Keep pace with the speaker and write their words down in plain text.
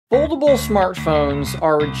Foldable smartphones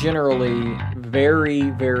are generally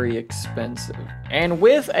very expensive. And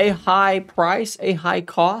with a high price, a high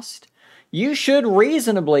cost, you should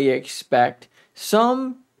reasonably expect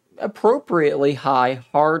some appropriately high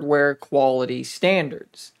hardware quality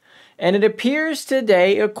standards. And it appears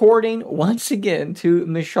today, according once again to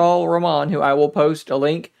Michal Rahman, who I will post a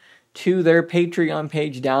link to their Patreon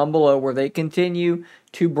page down below where they continue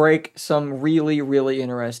to break some really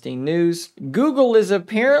interesting news. Google is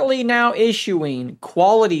apparently now issuing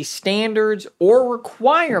quality standards or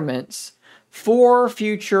requirements for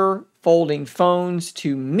future folding phones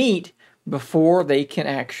to meet before they can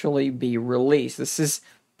actually be released. This is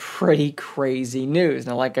pretty crazy news.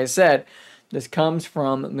 Now, like I said, this comes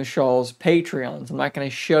from Michal's Patreon. So I'm not going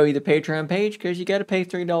to show you the Patreon page because you got to pay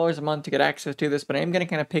 $3 a month to get access to this, but I am going to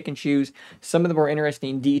kind of pick and choose some of the more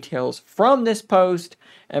interesting details from this post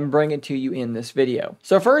and bring it to you in this video.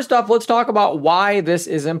 So first off, let's talk about why this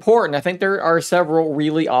is important. I think there are several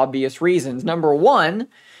really obvious reasons. Number one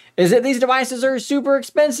is that these devices are super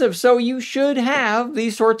expensive, so you should have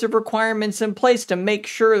these sorts of requirements in place to make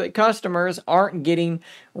sure that customers aren't getting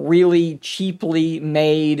really cheaply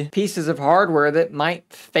made pieces of hardware that might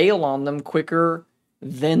fail on them quicker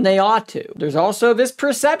than they ought to. There's also this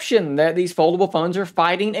perception that these foldable phones are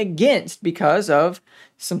fighting against because of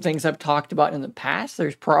some things I've talked about in the past.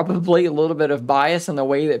 There's probably a little bit of bias in the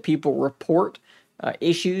way that people report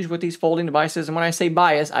issues with these folding devices. And when I say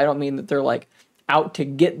bias, I don't mean that they're like out to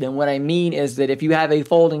get them. What I mean is that if you have a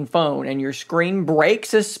folding phone and your screen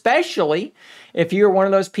breaks, especially if you're one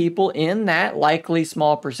of those people in that likely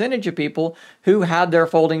small percentage of people who had their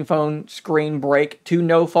folding phone screen break to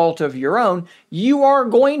no fault of your own, you are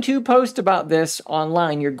going to post about this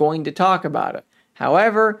online. You're going to talk about it.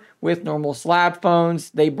 However, with normal slab phones,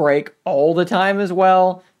 they break all the time as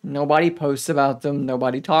well. Nobody posts about them.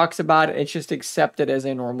 Nobody talks about it. It's just accepted as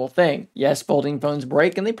a normal thing. Yes, folding phones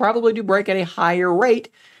break, and they probably do break at a higher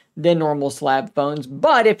rate than normal slab phones.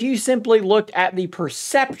 But if you simply looked at the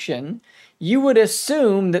perception, you would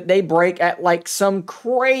assume that they break at like some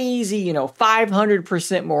crazy,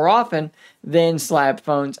 500% more often than slab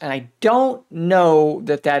phones. And I don't know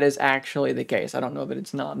that that is actually the case. I don't know that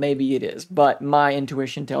it's not. Maybe it is. But my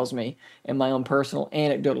intuition tells me, and my own personal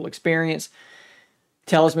anecdotal experience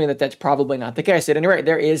tells me that that's probably not the case. At any rate,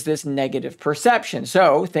 there is this negative perception.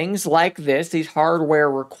 So things like this, these hardware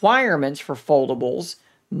requirements for foldables,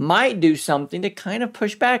 might do something to kind of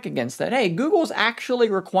push back against that. Hey, Google's actually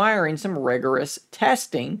requiring some rigorous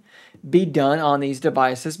testing be done on these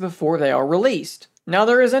devices before they are released. Now,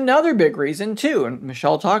 there is another big reason too, and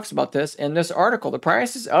Michal talks about this in this article. The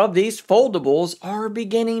prices of these foldables are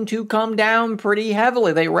beginning to come down pretty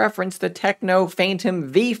heavily. They reference the Techno Phantom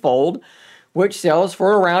V Fold, which sells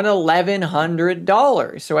for around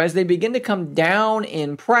 $1,100. So as they begin to come down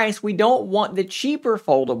in price, we don't want the cheaper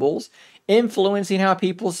foldables influencing how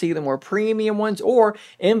people see the more premium ones or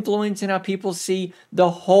influencing how people see the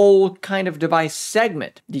whole kind of device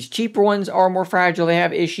segment. These cheaper ones are more fragile. They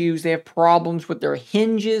have issues. They have problems with their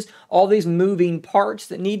hinges, all these moving parts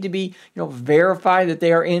that need to be, verified that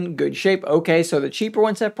they are in good shape. Okay, so the cheaper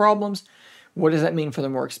ones have problems. What does that mean for the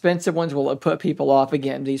more expensive ones? Will it put people off?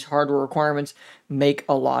 Again, these hardware requirements make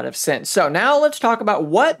a lot of sense. So now let's talk about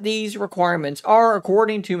what these requirements are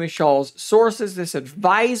according to Michal's sources. This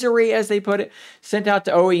advisory, as they put it, sent out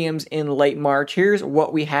to OEMs in late March. Here's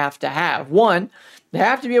what we have to have. One, they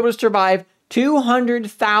have to be able to survive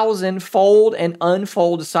 200,000 fold and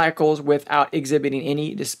unfold cycles without exhibiting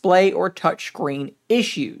any display or touchscreen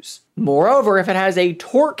issues. Moreover, if it has a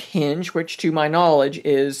torque hinge, which to my knowledge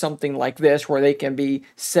is something like this, where they can be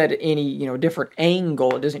set at any, different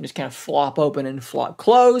angle, it doesn't just kind of flop open and flop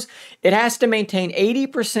close, it has to maintain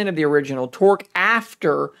 80% of the original torque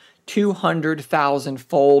after 200,000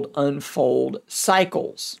 fold-unfold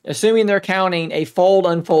cycles. Assuming they're counting a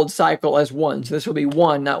fold-unfold cycle as one. So this will be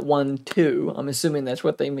one, not 1, 2. I'm assuming that's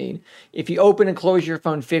what they mean. If you open and close your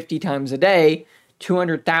phone 50 times a day,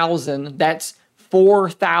 200,000, that's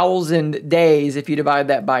 4,000 days. If you divide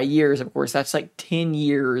that by years, of course, that's like 10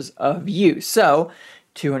 years of use. So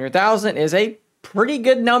 200,000 is a pretty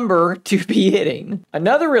good number to be hitting.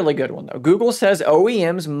 Another really good one, though. Google says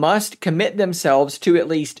OEMs must commit themselves to at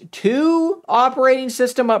least 2 operating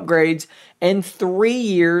system upgrades and 3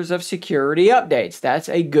 years of security updates. That's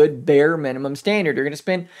a good bare minimum standard. You're going to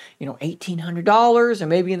spend, $1,800, and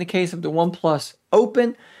maybe in the case of the OnePlus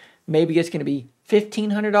Open, maybe it's going to be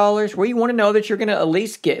 $1,500. Where you want to know that you're going to at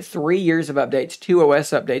least get 3 years of updates, 2 OS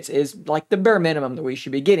updates is like the bare minimum that we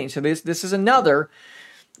should be getting. So this is another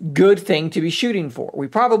good thing to be shooting for. We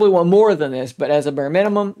probably want more than this, but as a bare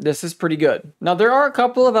minimum, this is pretty good. Now, there are a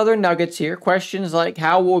couple of other nuggets here. Questions like,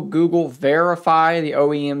 how will Google verify the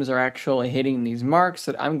OEMs are actually hitting these marks,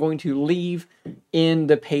 that I'm going to leave in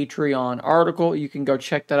the Patreon article. You can go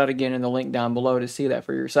check that out again in the link down below to see that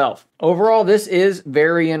for yourself. Overall, this is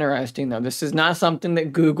very interesting, though. This is not something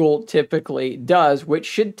that Google typically does, which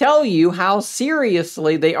should tell you how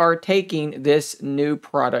seriously they are taking this new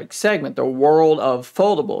product segment, the world of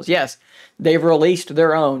foldables. Yes, they've released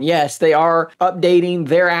their own. Yes, they are updating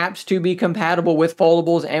their apps to be compatible with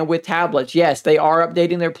foldables and with tablets. Yes, they are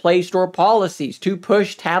updating their Play Store policies to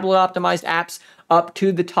push tablet-optimized apps up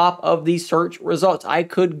to the top of the search results. I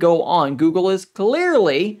could go on. Google is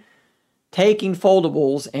clearly taking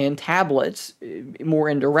foldables and tablets more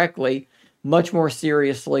indirectly, much more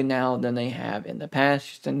seriously now than they have in the past.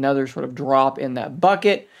 Just another sort of drop in that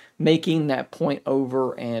bucket, making that point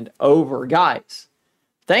over and over. Guys,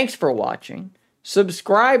 thanks for watching.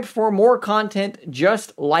 Subscribe for more content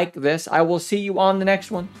just like this. I will see you on the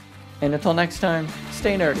next one. And until next time,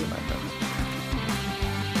 stay nerdy, my friends.